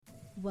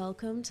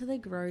Welcome to the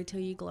Grow Till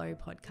You Glow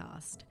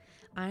podcast.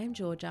 I'm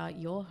Georgia,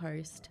 your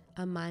host,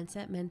 a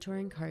mindset mentor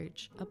and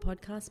coach, a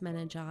podcast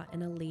manager,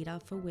 and a leader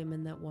for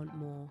women that want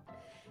more.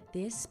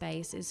 This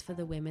space is for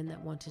the women that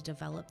want to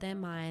develop their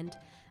mind,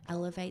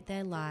 elevate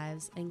their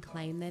lives, and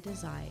claim their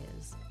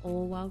desires,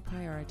 all while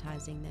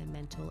prioritizing their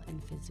mental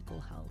and physical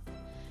health.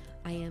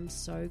 I am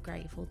so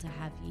grateful to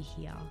have you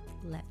here.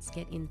 Let's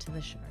get into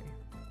the show.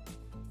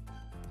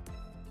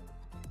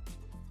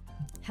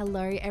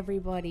 Hello,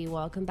 everybody.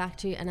 Welcome back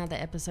to another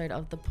episode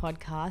of the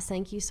podcast.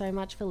 Thank you so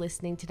much for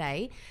listening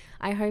today.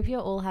 I hope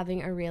you're all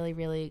having a really,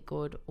 really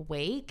good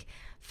week.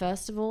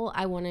 First of all,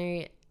 I want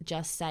to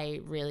just say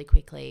really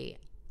quickly,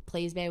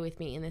 please bear with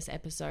me in this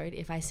episode.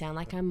 If I sound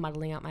like I'm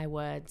muddling up my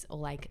words or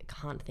like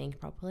can't think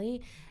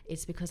properly,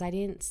 it's because I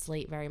didn't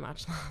sleep very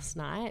much last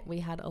night. We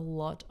had a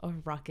lot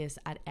of ruckus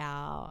at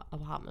our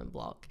apartment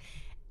block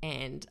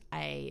and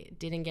I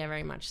didn't get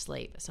very much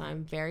sleep. So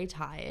I'm very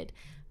tired,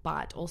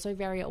 but also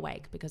very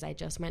awake because I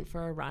just went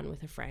for a run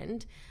with a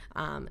friend.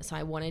 So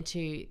I wanted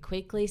to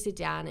quickly sit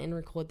down and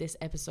record this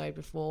episode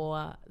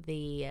before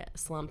the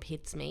slump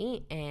hits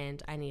me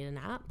and I need a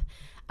nap.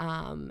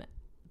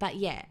 But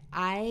yeah,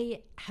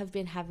 I have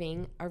been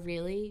having a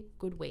really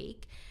good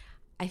week.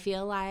 I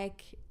feel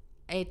like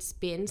it's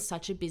been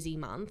such a busy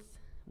month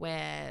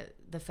where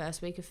the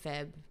first week of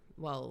Feb,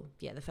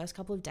 the first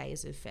couple of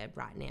days of Feb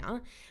right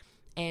now,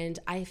 and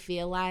I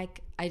feel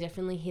like I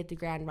definitely hit the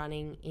ground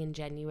running in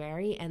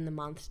January and the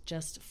month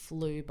just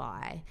flew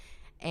by.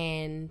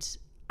 And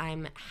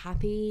I'm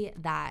happy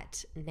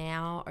that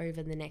now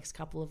over the next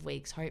couple of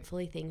weeks,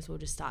 hopefully things will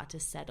just start to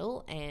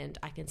settle and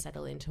I can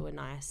settle into a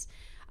nice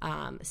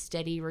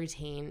steady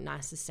routine,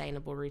 nice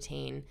sustainable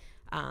routine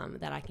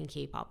that I can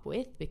keep up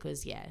with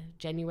because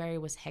January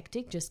was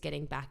hectic just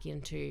getting back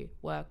into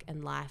work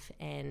and life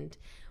and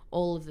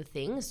all of the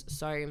things.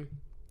 So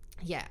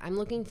I'm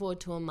looking forward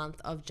to a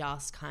month of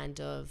just kind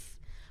of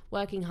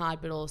working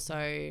hard but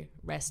also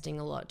resting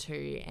a lot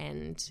too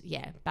and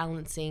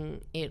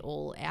balancing it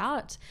all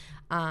out.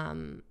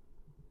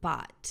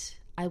 But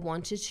I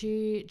wanted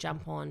to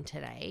jump on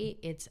today.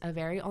 It's a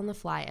very on the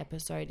fly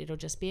episode. It'll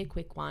just be a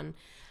quick one.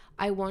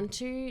 I want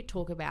to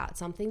talk about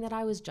something that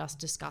I was just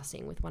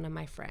discussing with one of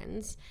my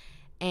friends,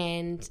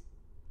 and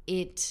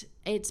it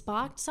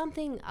sparked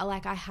something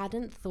like I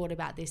hadn't thought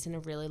about this in a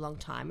really long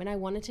time, and I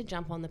wanted to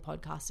jump on the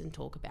podcast and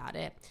talk about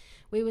it.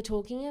 We were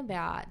talking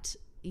about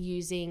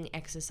using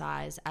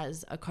exercise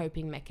as a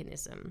coping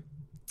mechanism,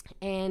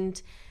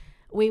 and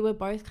we were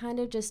both kind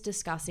of just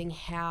discussing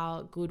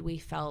how good we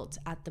felt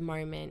at the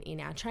moment in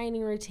our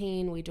training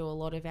routine. We do a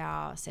lot of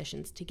our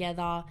sessions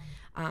together.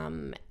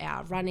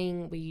 Our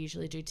running we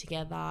usually do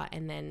together,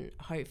 and then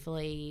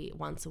hopefully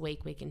once a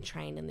week we can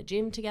train in the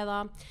gym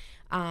together.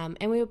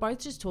 And we were both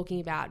just talking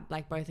about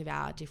like both of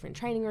our different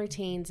training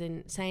routines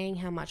and saying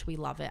how much we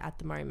love it at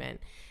the moment.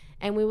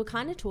 And we were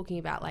kind of talking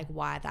about like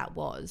why that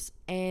was.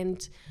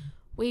 And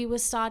we were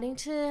starting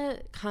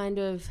to kind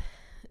of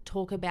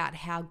talk about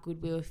how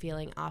good we were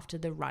feeling after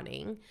the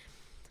running,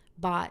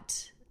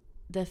 but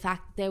the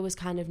fact that there was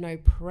kind of no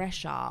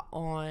pressure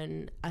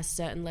on a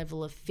certain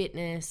level of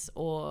fitness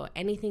or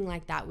anything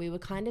like that. We were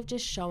kind of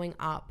just showing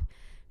up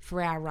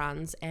for our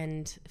runs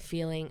and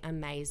feeling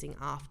amazing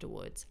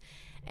afterwards.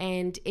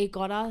 And it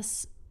got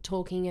us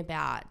talking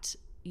about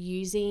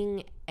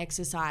using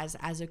exercise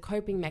as a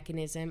coping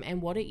mechanism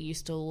and what it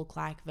used to look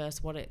like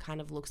versus what it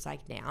kind of looks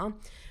like now.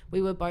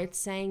 We were both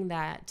saying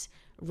that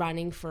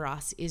running for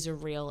us is a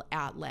real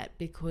outlet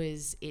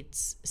because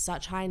it's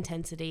such high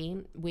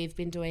intensity. We've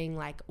been doing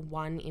like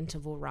one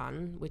interval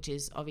run, which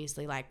is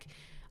obviously like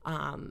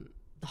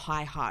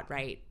high heart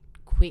rate,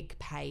 quick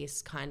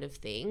pace kind of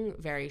thing,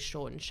 very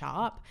short and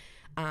sharp.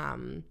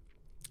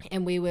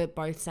 And we were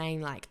both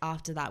saying like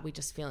after that we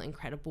just feel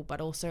incredible, but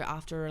also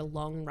after a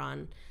long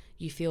run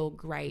you feel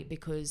great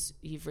because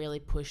you've really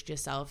pushed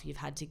yourself. You've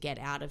had to get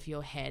out of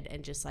your head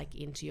and just like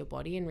into your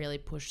body and really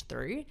push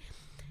through.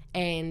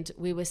 And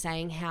we were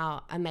saying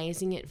how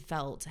amazing it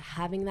felt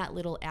having that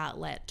little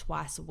outlet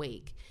twice a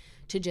week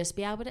to just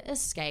be able to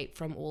escape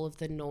from all of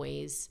the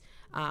noise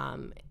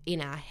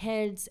in our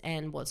heads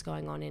and what's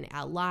going on in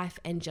our life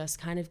and just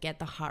kind of get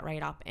the heart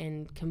rate up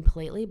and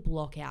completely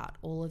block out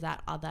all of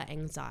that other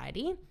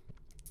anxiety.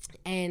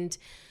 And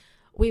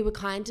we were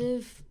kind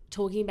of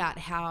talking about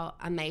how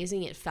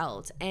amazing it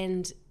felt,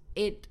 and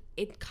it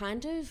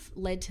kind of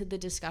led to the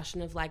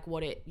discussion of like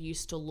what it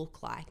used to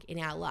look like in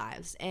our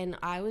lives. And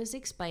I was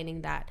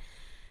explaining that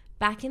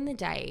back in the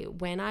day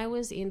when I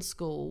was in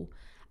school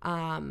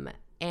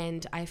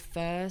and I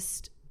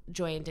first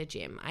joined a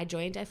gym, I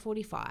joined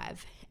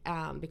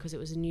F45 because it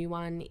was a new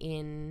one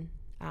in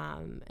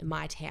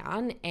my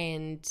town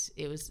and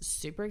it was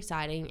super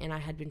exciting. And I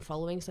had been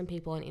following some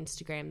people on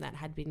Instagram that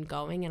had been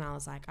going and I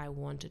was like, I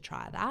want to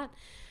try that.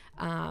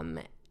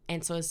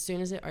 And so as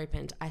soon as it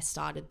opened, I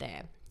started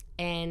there.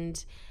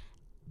 And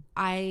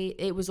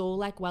it was all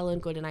like well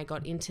and good, and I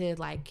got into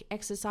like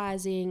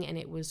exercising and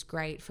it was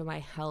great for my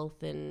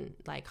health and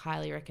like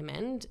highly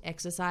recommend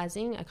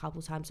exercising a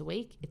couple times a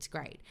week. It's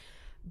great.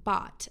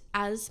 But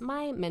as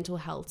my mental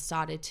health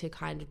started to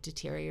kind of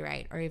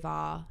deteriorate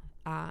over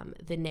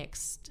the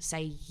next,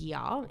 say,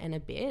 year and a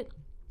bit,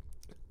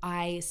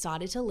 I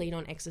started to lean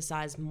on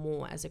exercise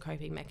more as a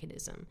coping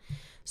mechanism.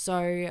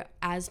 So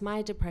as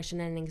my depression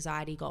and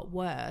anxiety got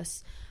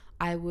worse,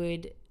 I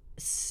would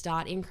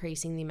start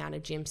increasing the amount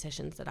of gym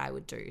sessions that I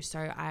would do. So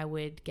I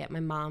would get my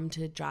mum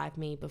to drive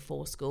me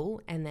before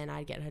school, and then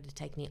I'd get her to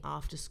take me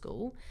after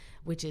school,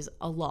 which is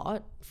a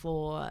lot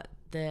for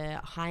the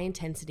high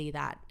intensity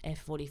that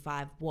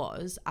F45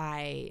 was.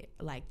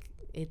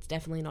 It's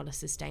definitely not a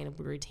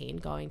sustainable routine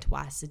going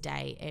twice a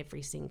day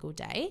every single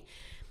day.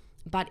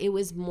 But it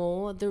was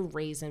more the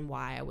reason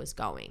why I was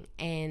going.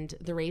 And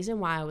the reason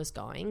why I was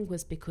going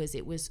was because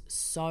it was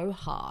so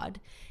hard.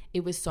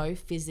 It was so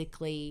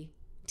physically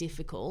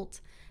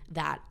difficult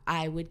that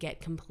I would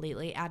get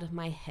completely out of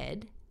my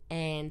head,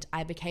 and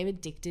I became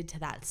addicted to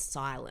that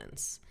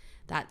silence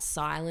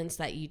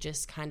that you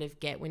just kind of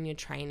get when you're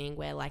training,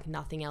 where like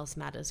nothing else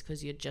matters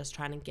because you're just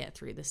trying to get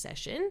through the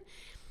session.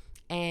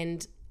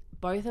 And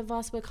both of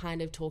us were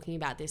kind of talking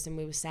about this, and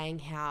we were saying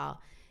how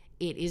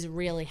it is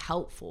really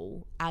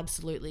helpful.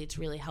 Absolutely, it's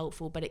really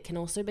helpful, but it can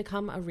also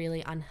become a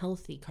really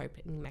unhealthy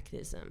coping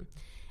mechanism.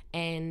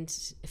 And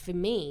for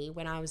me,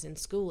 when I was in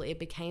school, it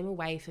became a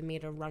way for me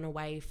to run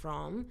away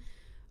from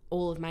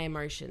all of my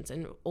emotions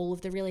and all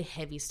of the really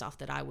heavy stuff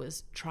that I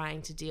was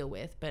trying to deal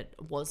with but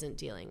wasn't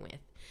dealing with.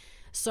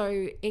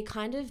 So it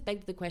kind of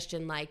begged the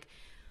question, like,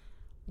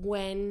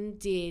 when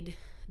did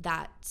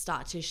that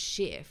start to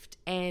shift?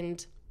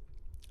 And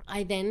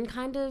I then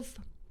kind of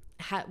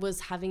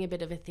was having a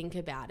bit of a think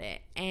about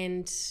it,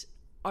 and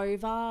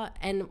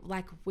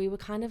we were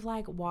kind of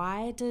like,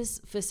 why does,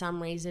 for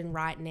some reason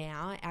right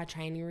now, our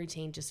training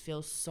routine just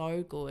feels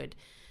so good,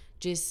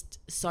 just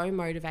so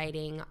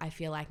motivating. I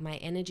feel like my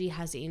energy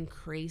has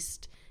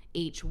increased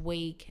each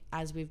week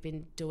as we've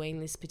been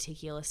doing this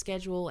particular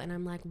schedule, and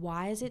I'm like,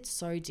 why is it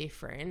so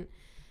different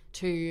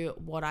to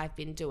what I've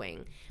been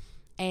doing?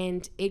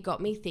 And it got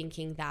me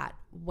thinking that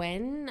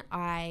when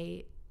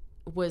I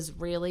was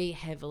really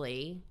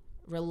heavily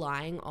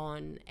relying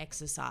on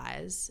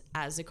exercise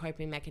as a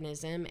coping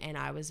mechanism, and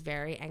I was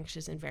very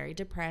anxious and very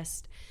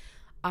depressed,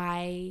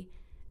 I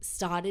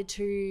started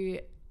to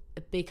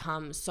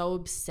become so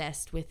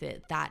obsessed with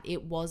it that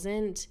it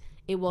wasn't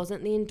the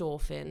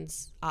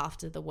endorphins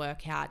after the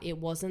workout, it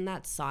wasn't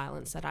that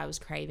silence that I was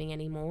craving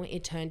anymore.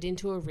 It turned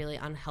into a really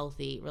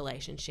unhealthy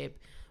relationship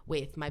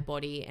with my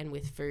body and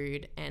with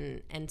food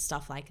and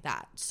stuff like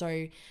that.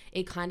 So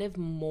it kind of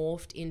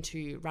morphed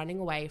into running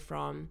away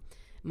from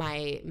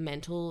my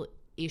mental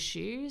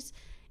issues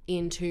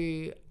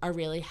into a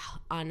really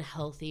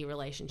unhealthy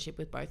relationship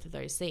with both of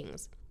those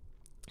things.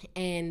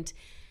 And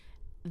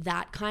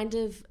that kind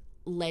of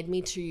led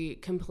me to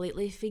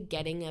completely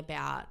forgetting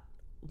about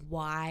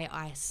why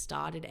I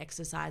started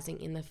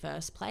exercising in the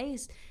first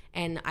place.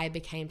 And I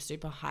became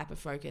super hyper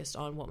focused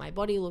on what my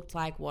body looked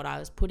like, what I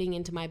was putting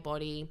into my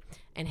body,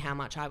 and how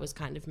much I was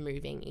kind of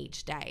moving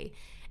each day.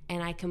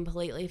 And I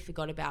completely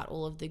forgot about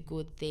all of the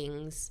good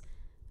things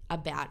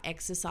about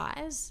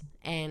exercise.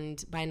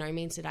 And by no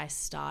means did I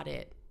start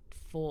it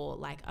for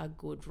like a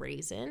good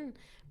reason,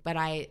 but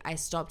I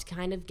stopped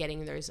kind of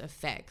getting those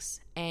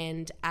effects.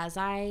 And as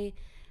I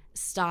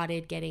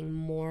started getting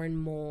more and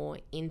more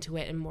into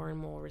it and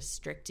more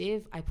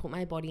restrictive, I put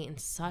my body in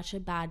such a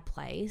bad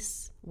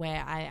place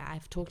where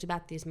I've talked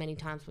about this many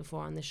times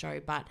before on the show,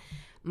 but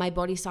my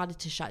body started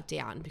to shut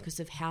down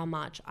because of how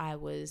much I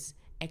was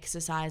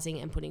exercising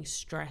and putting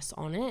stress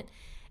on it,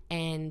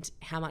 and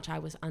how much I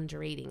was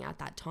under eating at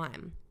that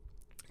time.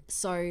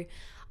 So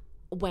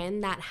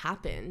when that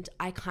happened,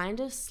 I kind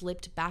of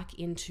slipped back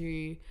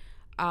into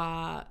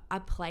a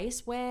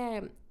place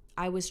where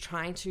I was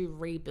trying to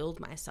rebuild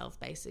myself,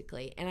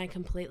 basically, and I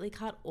completely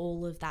cut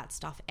all of that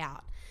stuff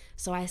out.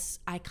 So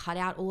I cut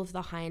out all of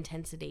the high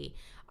intensity.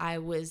 I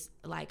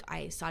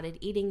started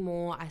eating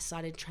more, I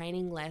started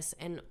training less,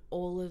 and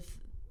all of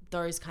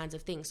those kinds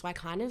of things. So I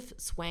kind of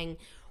swang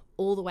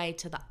all the way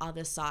to the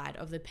other side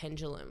of the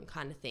pendulum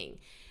kind of thing.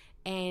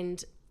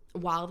 And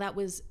while that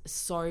was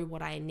so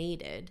what I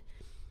needed,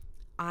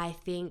 I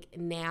think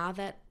now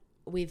that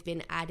we've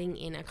been adding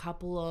in a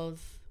couple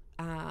of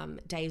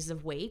days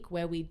of week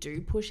where we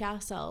do push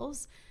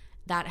ourselves,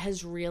 that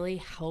has really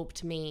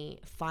helped me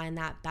find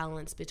that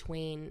balance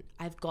between,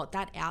 I've got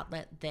that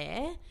outlet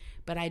there,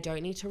 but I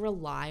don't need to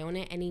rely on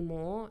it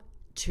anymore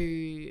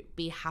to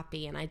be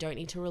happy, and I don't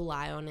need to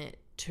rely on it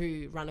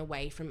to run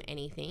away from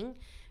anything,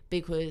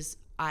 because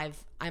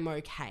I'm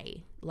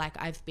okay. Like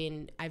I've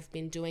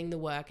been doing the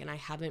work and I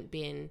haven't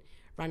been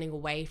running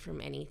away from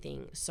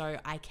anything. So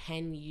I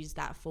can use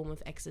that form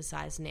of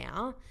exercise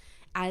now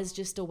as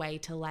just a way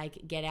to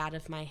like get out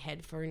of my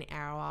head for an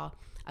hour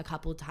a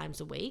couple of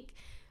times a week.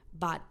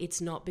 But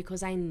it's not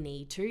because I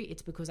need to,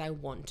 it's because I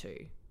want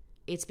to.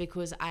 It's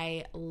because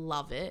I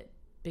love it,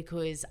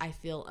 because I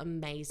feel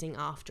amazing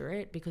after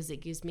it, because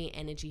it gives me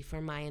energy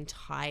for my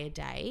entire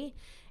day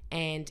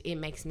and it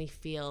makes me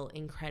feel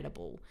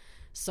incredible.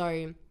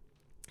 So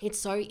it's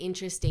so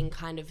interesting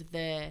kind of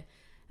the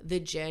the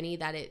journey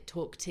that it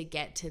took to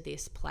get to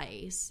this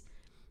place.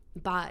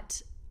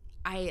 But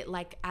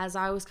as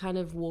I was kind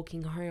of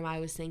walking home, I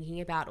was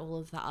thinking about all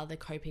of the other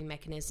coping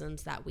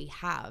mechanisms that we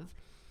have.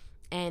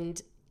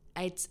 And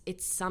it's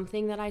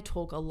something that I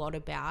talk a lot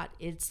about.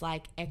 It's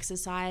like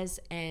exercise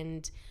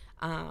and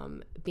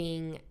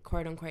being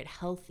quote unquote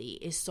healthy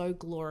is so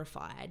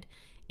glorified.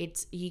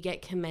 You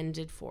get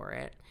commended for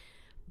it,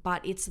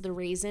 but it's the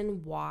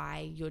reason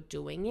why you're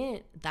doing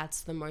it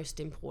that's the most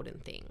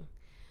important thing.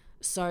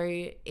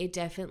 So it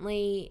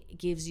definitely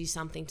gives you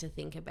something to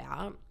think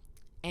about.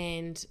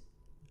 And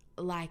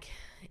like,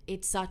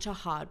 it's such a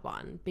hard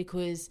one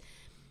because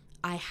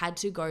I had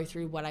to go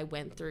through what I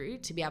went through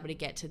to be able to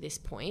get to this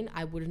point.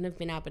 I wouldn't have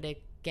been able to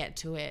get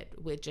to it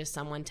with just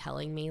someone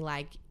telling me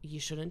like, you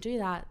shouldn't do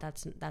that.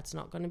 That's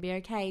not going to be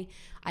okay.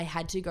 I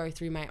had to go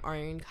through my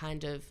own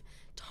kind of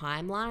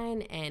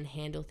timeline and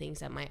handle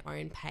things at my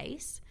own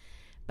pace.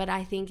 But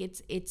I think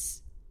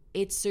it's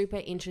super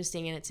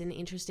interesting, and it's an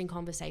interesting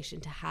conversation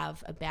to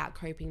have about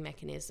coping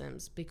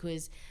mechanisms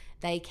because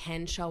they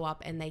can show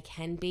up and they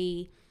can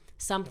be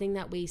something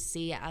that we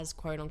see as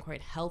quote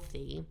unquote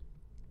healthy,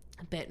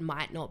 but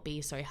might not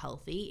be so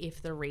healthy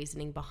if the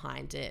reasoning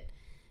behind it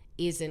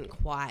isn't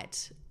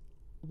quite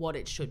what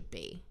it should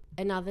be.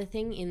 Another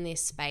thing in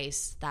this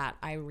space that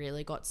I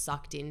really got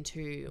sucked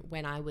into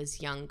when I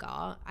was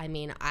younger, I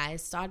mean, I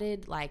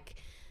started like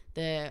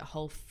the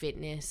whole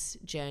fitness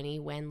journey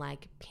when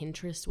like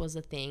Pinterest was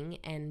a thing,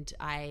 and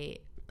I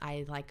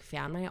like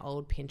found my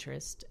old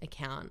Pinterest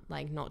account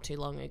like not too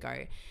long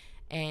ago,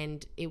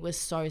 and it was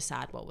so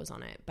sad what was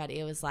on it, but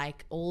it was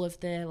like all of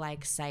the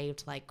like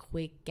saved like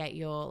quick get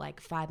your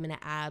like 5-minute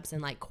abs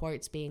and like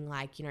quotes being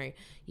like, you know,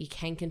 you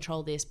can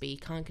control this but you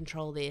can't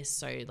control this,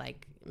 so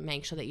like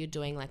make sure that you're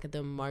doing like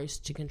the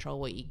most to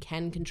control what you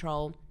can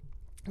control,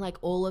 like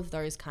all of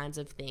those kinds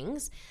of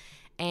things.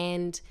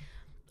 And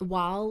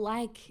while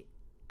like,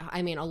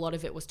 I mean, a lot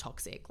of it was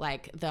toxic,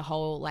 like the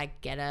whole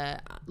like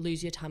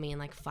lose your tummy in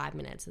like 5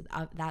 minutes,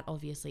 that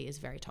obviously is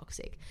very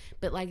toxic,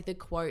 but like the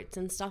quotes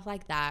and stuff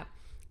like that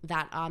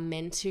are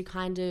meant to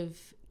kind of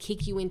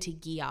kick you into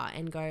gear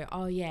and go,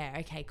 oh yeah,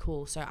 okay,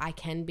 cool, so I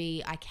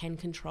can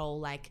control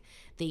like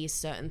these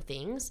certain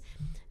things.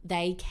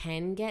 They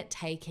can get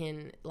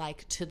taken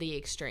like to the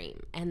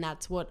extreme, and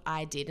that's what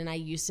I did, and I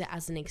used it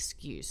as an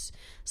excuse.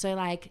 So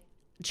like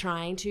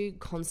trying to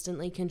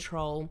constantly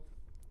control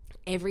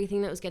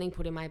everything that was getting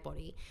put in my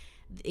body,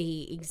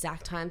 the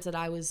exact times that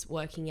I was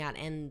working out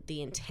and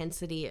the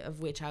intensity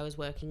of which I was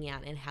working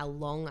out and how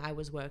long I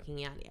was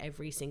working out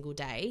every single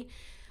day,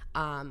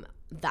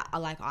 that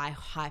like I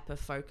hyper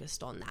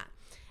focused on that.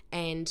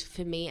 And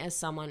for me, as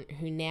someone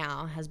who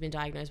now has been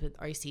diagnosed with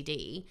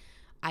OCD,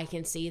 I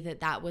can see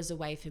that that was a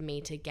way for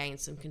me to gain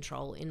some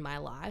control in my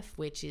life,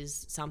 which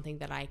is something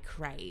that I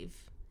crave,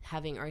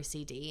 having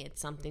OCD.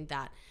 It's something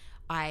that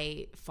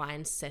I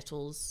find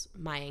settles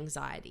my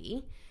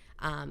anxiety.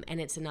 And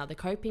it's another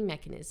coping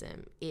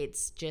mechanism.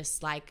 It's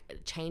just like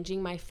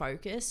changing my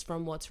focus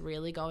from what's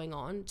really going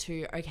on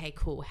to, okay,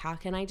 cool, how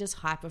can I just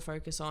hyper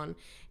focus on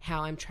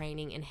how I'm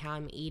training and how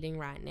I'm eating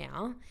right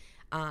now,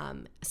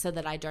 so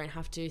that I don't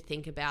have to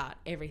think about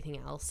everything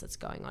else that's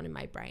going on in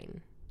my brain,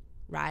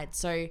 right?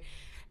 So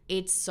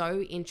it's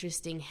so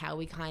interesting how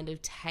we kind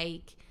of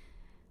take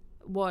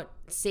what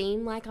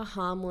seemed like a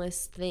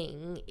harmless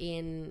thing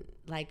in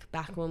like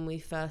back when we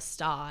first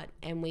start,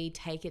 and we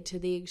take it to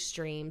the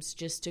extremes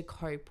just to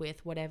cope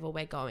with whatever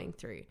we're going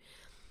through.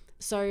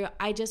 So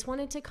I just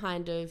wanted to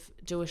kind of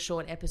do a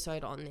short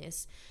episode on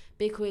this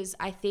because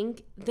I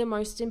think the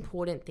most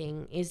important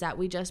thing is that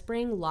we just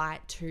bring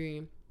light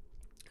to,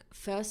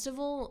 first of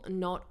all,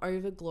 not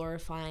over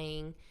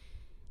glorifying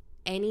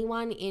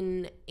anyone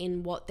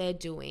in what they're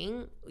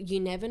doing. You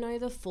never know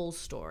the full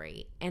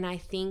story, and I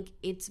think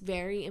it's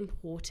very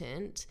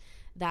important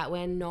that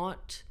we're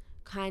not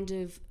kind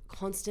of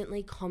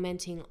constantly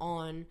commenting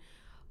on,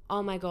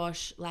 oh my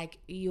gosh, like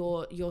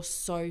you're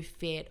so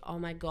fit, oh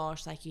my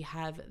gosh, like you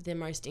have the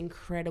most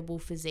incredible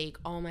physique,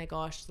 oh my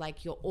gosh,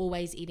 like you're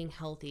always eating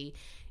healthy.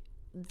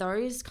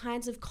 Those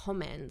kinds of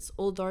comments,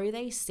 although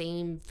they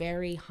seem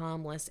very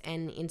harmless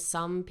and in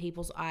some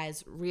people's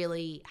eyes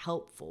really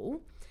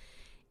helpful,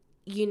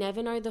 you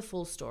never know the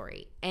full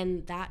story,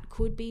 and that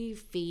could be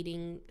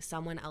feeding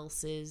someone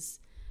else's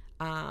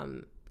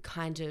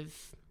kind of,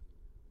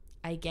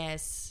 I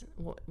guess,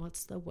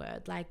 what's the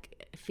word,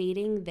 like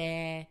feeding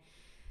their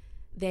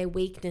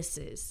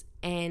weaknesses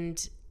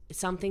and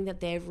something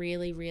that they're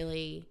really,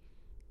 really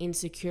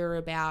insecure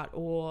about,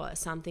 or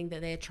something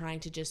that they're trying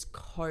to just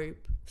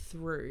cope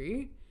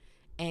through,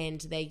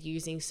 and they're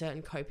using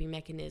certain coping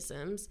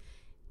mechanisms.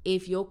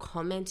 If you're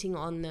commenting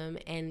on them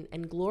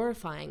and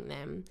glorifying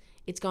them,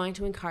 it's going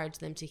to encourage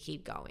them to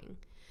keep going.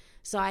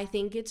 So I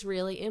think it's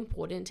really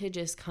important to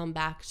just come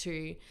back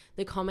to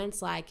the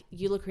comments like,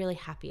 you look really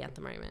happy at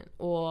the moment,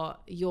 or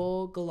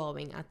you're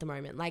glowing at the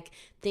moment. Like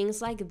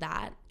things like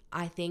that,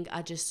 I think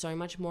are just so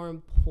much more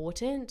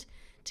important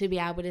to be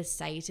able to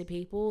say to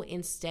people,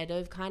 instead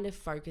of kind of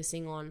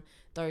focusing on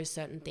those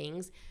certain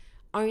things.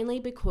 only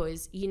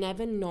because you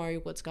never know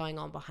what's going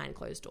on behind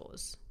closed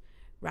doors,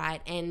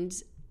 right? And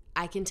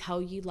I can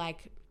tell you,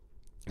 like,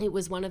 it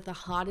was one of the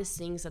hardest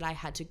things that I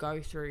had to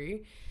go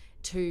through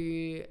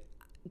to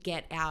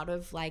get out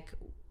of, like,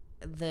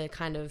 the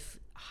kind of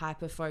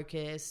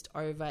hyper-focused,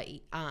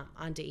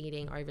 under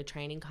eating,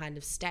 overtraining kind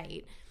of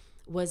state,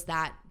 was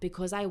that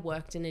because I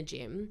worked in a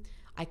gym,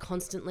 I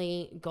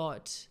constantly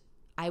got...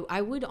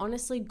 I would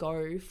honestly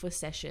go for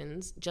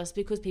sessions just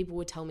because people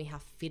would tell me how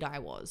fit I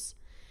was,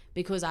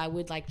 because I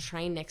would, like,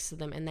 train next to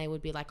them and they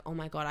would be like, oh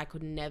my God, I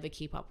could never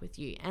keep up with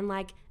you. And,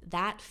 like,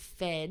 that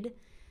fed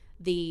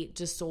the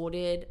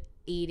disordered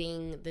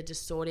eating, the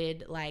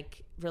disordered,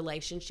 like,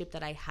 relationship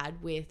that I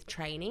had with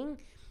training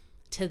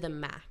to the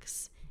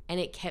max. And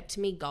it kept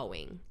me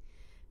going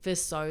for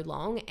so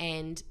long,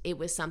 and it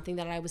was something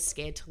that I was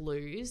scared to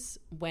lose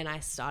when I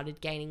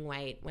started gaining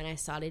weight, when I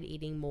started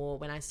eating more,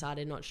 when I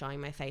started not showing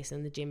my face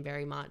in the gym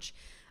very much,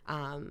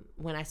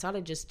 when I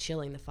started just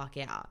chilling the fuck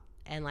out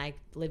and, like,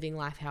 living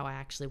life how I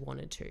actually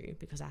wanted to,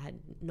 because I had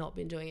not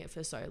been doing it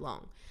for so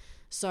long.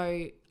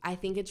 So I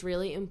think it's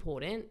really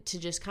important to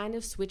just kind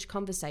of switch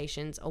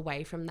conversations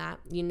away from that.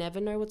 You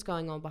never know what's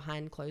going on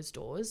behind closed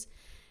doors,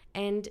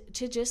 and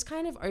to just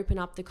kind of open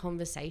up the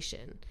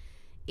conversation.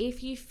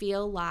 If you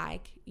feel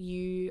like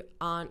you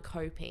aren't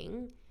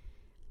coping,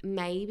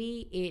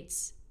 maybe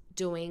it's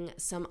doing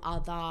some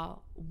other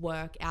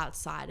work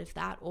outside of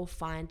that, or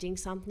finding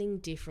something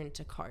different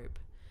to cope.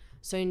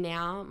 So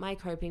now my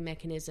coping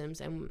mechanisms,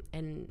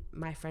 and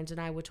my friends and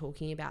I were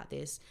talking about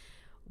this,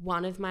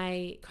 one of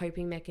my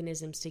coping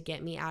mechanisms to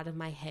get me out of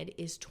my head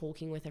is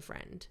talking with a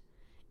friend.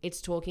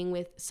 It's talking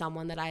with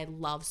someone that I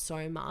love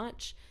so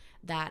much,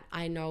 that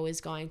I know is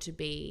going to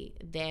be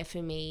there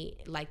for me,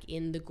 like,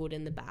 in the good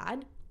and the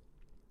bad.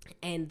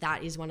 And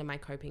that is one of my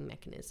coping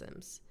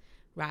mechanisms,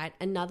 right?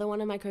 Another one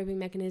of my coping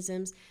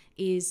mechanisms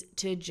is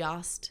to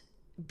just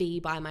be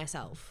by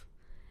myself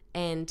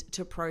and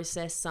to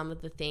process some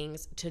of the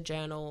things, to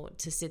journal,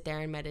 to sit there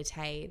and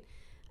meditate.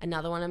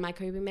 Another one of my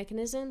coping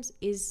mechanisms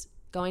is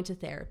going to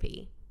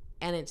therapy,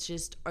 and it's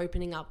just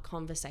opening up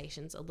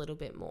conversations a little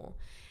bit more.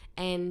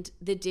 And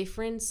the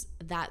difference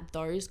that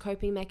those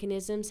coping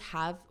mechanisms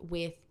have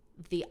with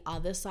the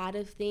other side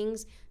of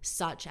things,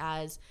 such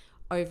as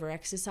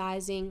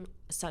over-exercising,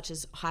 such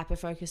as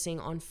hyper-focusing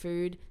on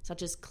food,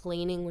 such as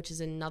cleaning, which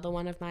is another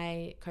one of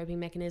my coping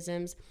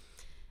mechanisms,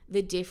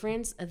 the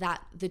difference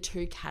that the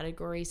two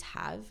categories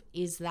have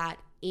is that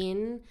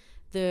in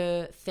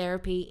the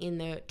therapy, in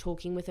the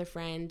talking with a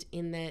friend,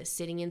 in the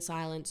sitting in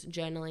silence,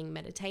 journaling,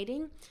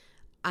 meditating,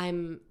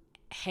 I'm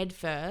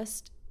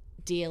headfirst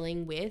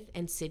dealing with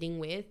and sitting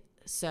with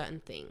certain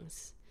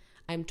things.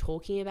 I'm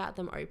talking about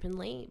them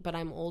openly, but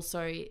I'm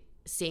also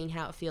seeing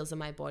how it feels in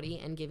my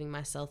body and giving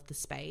myself the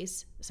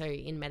space. So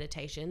in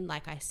meditation,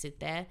 like, I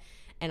sit there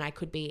and I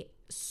could be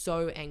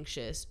so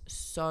anxious,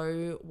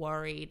 so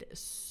worried,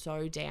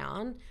 so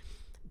down,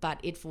 but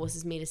it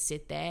forces me to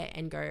sit there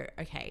and go,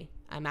 okay,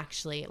 I'm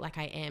actually, like,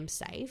 I am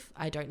safe.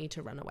 I don't need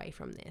to run away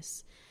from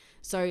this.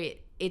 So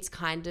it's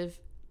kind of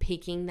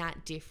picking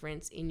that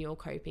difference in your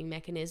coping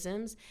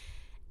mechanisms.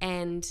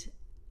 And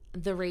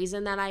the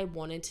reason that I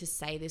wanted to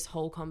say this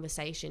whole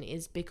conversation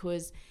is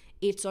because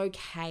it's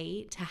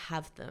okay to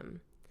have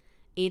them.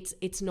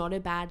 It's not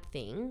a bad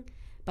thing,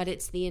 but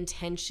it's the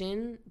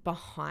intention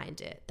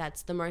behind it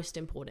that's the most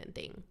important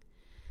thing.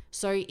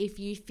 So if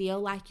you feel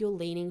like you're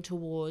leaning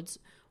towards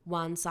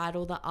one side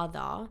or the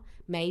other,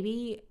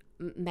 maybe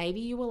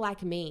you were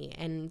like me,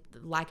 and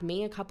like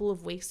me a couple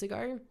of weeks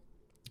ago,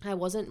 I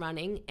wasn't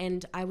running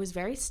and I was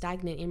very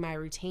stagnant in my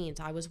routines.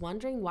 I was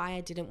wondering why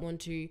I didn't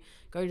want to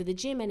go to the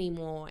gym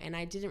anymore, and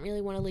I didn't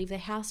really want to leave the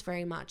house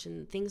very much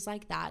and things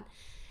like that.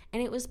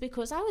 And it was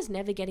because I was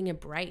never getting a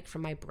break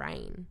from my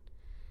brain.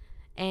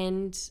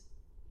 And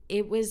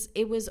it was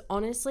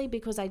honestly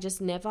because I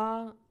just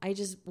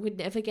would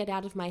never get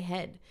out of my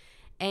head.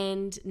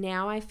 And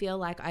now I feel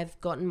like I've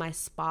gotten my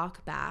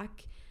spark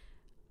back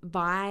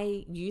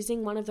by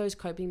using one of those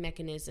coping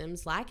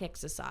mechanisms like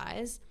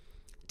exercise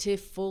to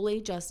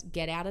fully just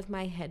get out of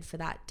my head for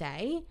that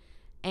day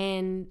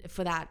and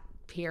for that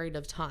period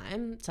of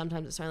time.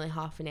 Sometimes it's only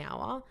half an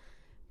hour,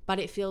 but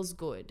it feels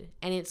good.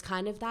 And it's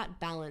kind of that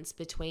balance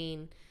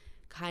between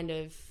kind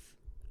of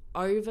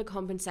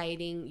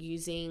overcompensating,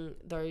 using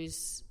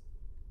those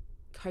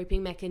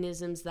coping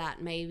mechanisms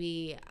that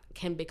maybe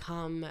can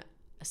become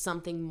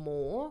something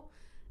more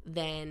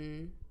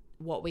than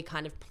what we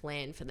kind of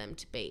plan for them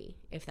to be,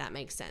 if that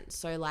makes sense.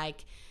 So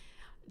like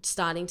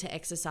starting to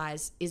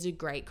exercise is a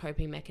great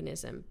coping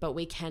mechanism, but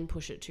we can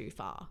push it too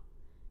far,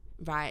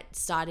 right?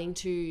 Starting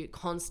to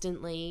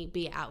constantly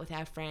be out with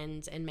our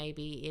friends and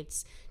maybe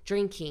it's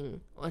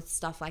drinking or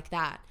stuff like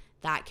that,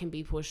 that can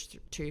be pushed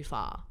too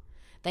far.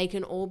 They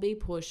can all be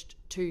pushed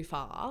too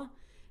far,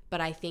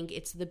 but I think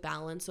it's the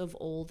balance of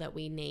all that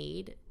we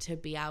need to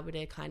be able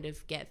to kind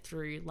of get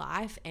through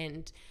life,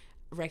 and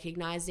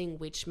recognizing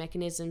which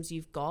mechanisms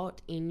you've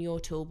got in your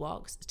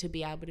toolbox to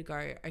be able to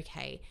go,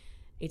 okay,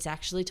 It's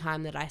actually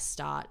time that I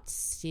start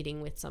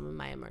sitting with some of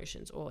my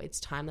emotions, or it's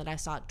time that I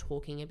start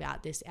talking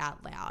about this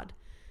out loud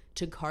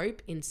to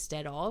cope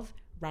instead of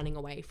running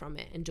away from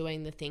it and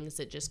doing the things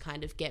that just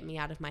kind of get me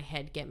out of my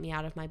head, get me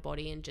out of my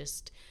body, and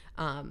just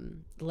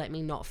let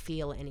me not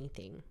feel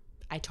anything.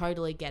 I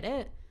totally get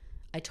it.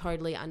 I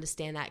totally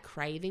understand that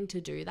craving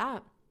to do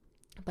that,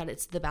 but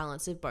it's the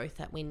balance of both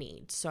that we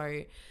need.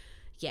 So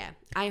yeah,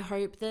 I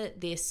hope that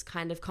this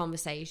kind of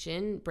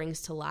conversation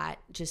brings to light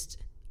just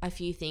a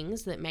few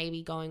things that may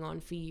be going on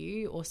for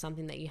you, or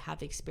something that you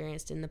have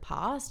experienced in the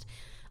past.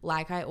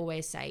 Like I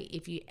always say,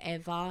 if you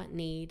ever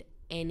need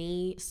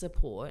any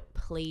support,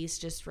 please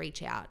just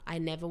reach out. I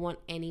never want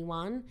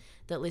anyone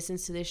that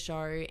listens to this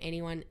show,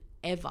 anyone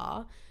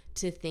ever,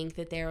 to think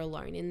that they're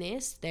alone in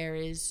this.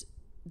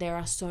 There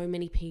are so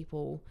many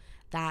people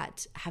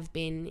that have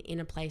been in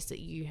a place that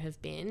you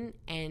have been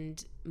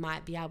and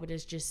might be able to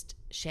just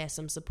share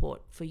some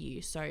support for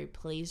you. So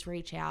please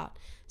reach out,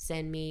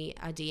 send me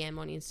a DM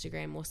on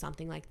Instagram or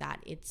something like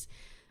that.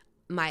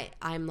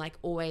 I'm like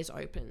always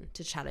open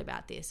to chat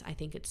about this. I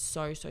think it's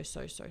so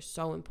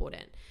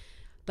important.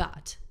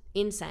 But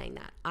in saying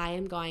that, I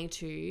am going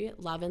to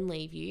love and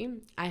leave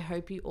you. I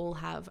hope you all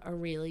have a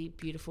really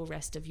beautiful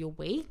rest of your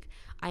week.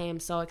 I am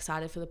so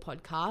excited for the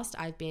podcast.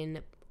 I've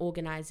been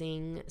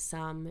organizing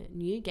some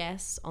new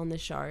guests on the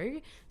show,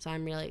 so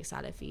I'm really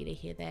excited for you to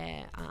hear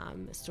their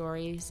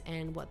stories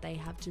and what they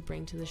have to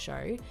bring to the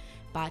show.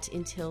 But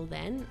until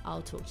then,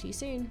 I'll talk to you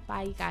soon.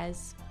 Bye, you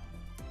guys.